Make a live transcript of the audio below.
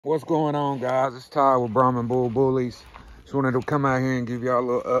What's going on, guys? It's Ty with Brahman Bull Bullies. Just wanted to come out here and give y'all a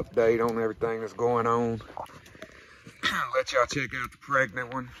little update on everything that's going on. Let y'all check out the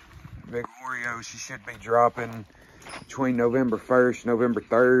pregnant one, Big Oreo. She should be dropping between November 1st, November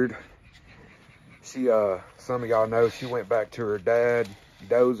 3rd. She, some of y'all know she went back to her dad,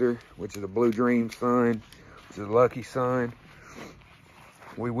 Dozer, which is a Blue Dream son, which is a lucky son.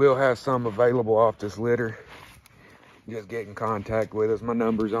 We will have some available off this litter. Just get in contact with us. My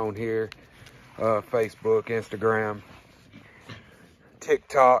number's on here. Facebook, Instagram,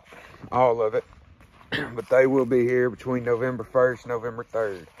 TikTok, all of it. But they will be here between November 1st, November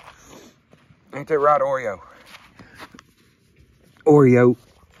 3rd. Ain't that right, Oreo? Oreo.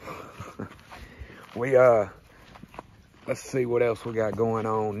 Let's see what else we got going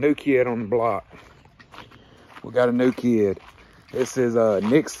on. New kid on the block. We got a new kid. This is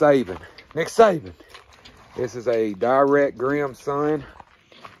Nick Saban. Nick Saban. This is a direct Grimm son.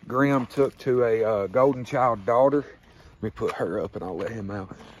 Grimm took to a golden child daughter. Let me put her up and I'll let him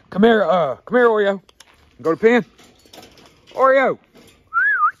out. Come here, Oreo. Go to the pen. Oreo.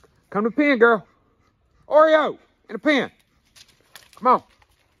 Come to the pen, girl. Oreo, in the pen. Come on.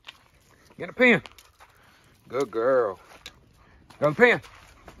 Get in the pen. Good girl. Go to the pen.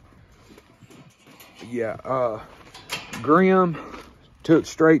 Yeah, Grimm took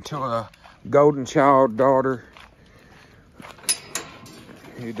straight to a golden child daughter.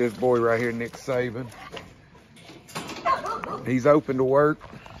 Here's this boy right here, Nick Saban. He's open to work.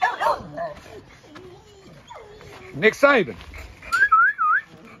 Nick Saban.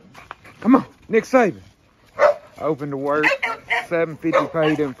 Come on, Nick Saban. Open to work. $7.50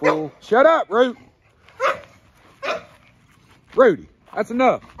 paid in full. Shut up, Root. Rudy, that's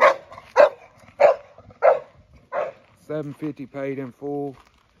enough. $7.50 paid in full.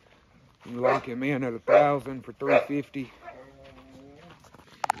 You lock him in at $1,000 for $350.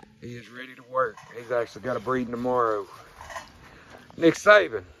 He is ready to work. He's actually got a breeding tomorrow. Nick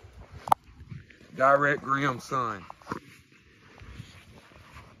Saban, direct Grimm son.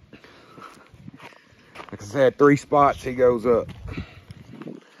 Like I said, 3 spots, he goes up.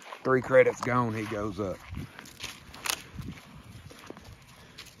 3 credits gone, he goes up.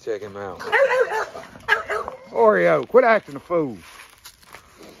 Check him out. Oreo, quit acting a fool.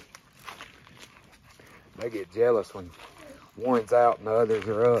 They get jealous when one's out and the others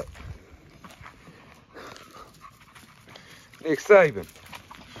are up. Nick Saban.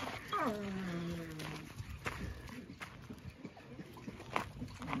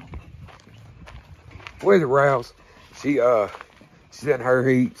 Where's it, Rouse? She's in her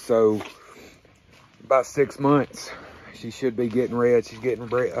heat, so about 6 months she should be getting red. She's getting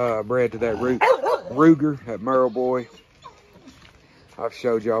bred to that Ruger, that Merle boy. I've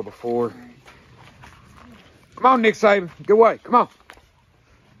showed y'all before. Come on, Nick Saban. Get away. Come on.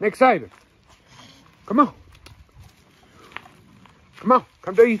 Nick Saban. Come on. Come on.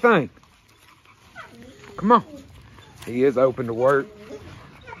 Come do your thing. Come on. He is open to work.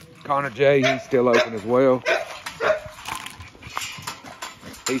 Connor J, he's still open as well.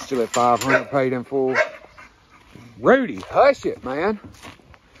 He's still at $500 paid in full. Rudy, hush it, man.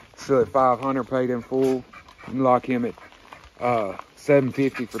 Still at $500 paid in full. You can lock him at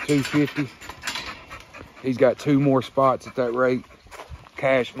 $750 for $250. He's got 2 more spots at that rate.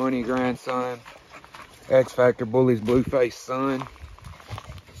 Cash Money grandson. X Factor Bullies Blueface son.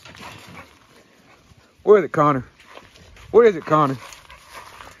 Where is it, Connor? What is it, Connor?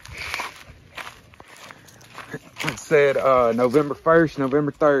 It said November 1st,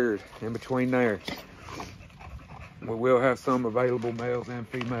 November 3rd, in between there. We will have some available males and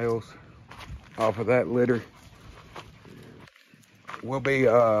females off of that litter. We'll be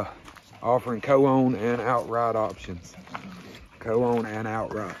offering co-own and outright options. Co-own and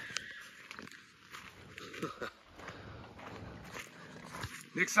outright.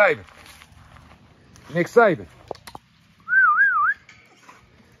 Nick Saban. Nick Saban.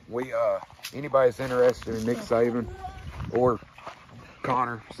 Anybody's interested in Nick Saban or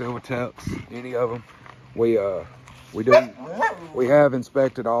Connor, Silvertux, any of them, we have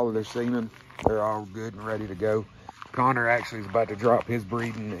inspected all of their semen. They're all good and ready to go. Connor actually is about to drop his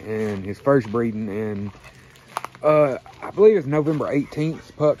breeding and his first breeding in, I believe it's November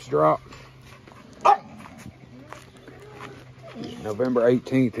 18th, pups drop. November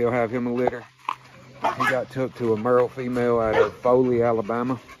 18th, he'll have him a litter. He got took to a Merle female out of Foley,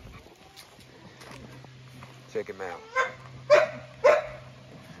 Alabama. Check him out.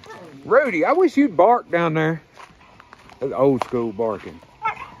 Rudy, I wish you'd bark down there. That's old school barking.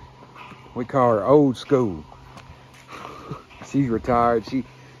 We call her old school. She's retired.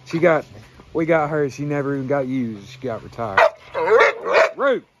 We got her. She never even got used. She got retired.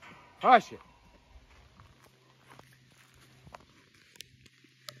 Root. Hush it.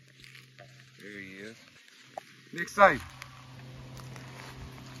 There he is. Nick Saban.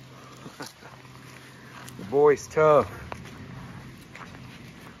 The boy's tough.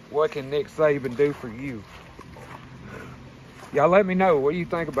 What can Nick Saban do for you? Y'all let me know. What do you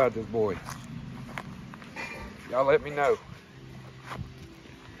think about this boy? Y'all let me know.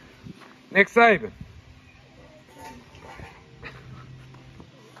 Nick Saban.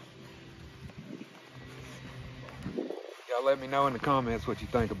 Y'all let me know in the comments what you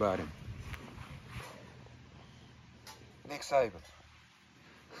think about him. Nick Saban.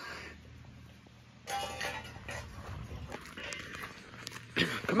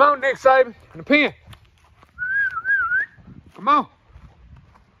 Come on, Nick Saban. In the pen. Come on.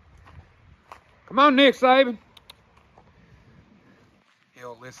 Come on, Nick Saban. He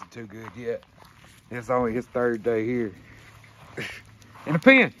don't listen too good yet. It's only his third day here. In the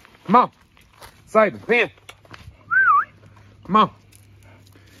pen. Come on. Saban, pen. Come on.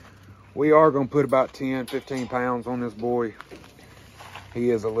 We are going to put about 10, 15 pounds on this boy. He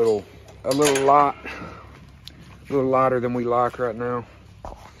is a little lighter than we like right now.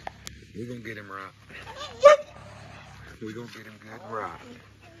 We're going to get him right. We're going to get him good and right.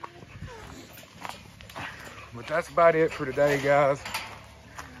 But that's about it for today, guys.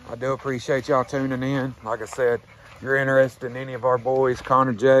 I do appreciate y'all tuning in. Like I said, if you're interested in any of our boys,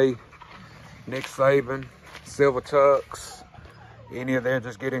 Connor J, Nick Saban, Silver Tux, any of them,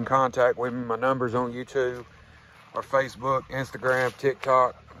 just get in contact with me. My number's on YouTube, or Facebook, Instagram,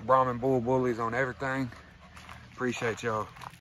 TikTok, Brahmin Bull Bullies on everything. Appreciate y'all.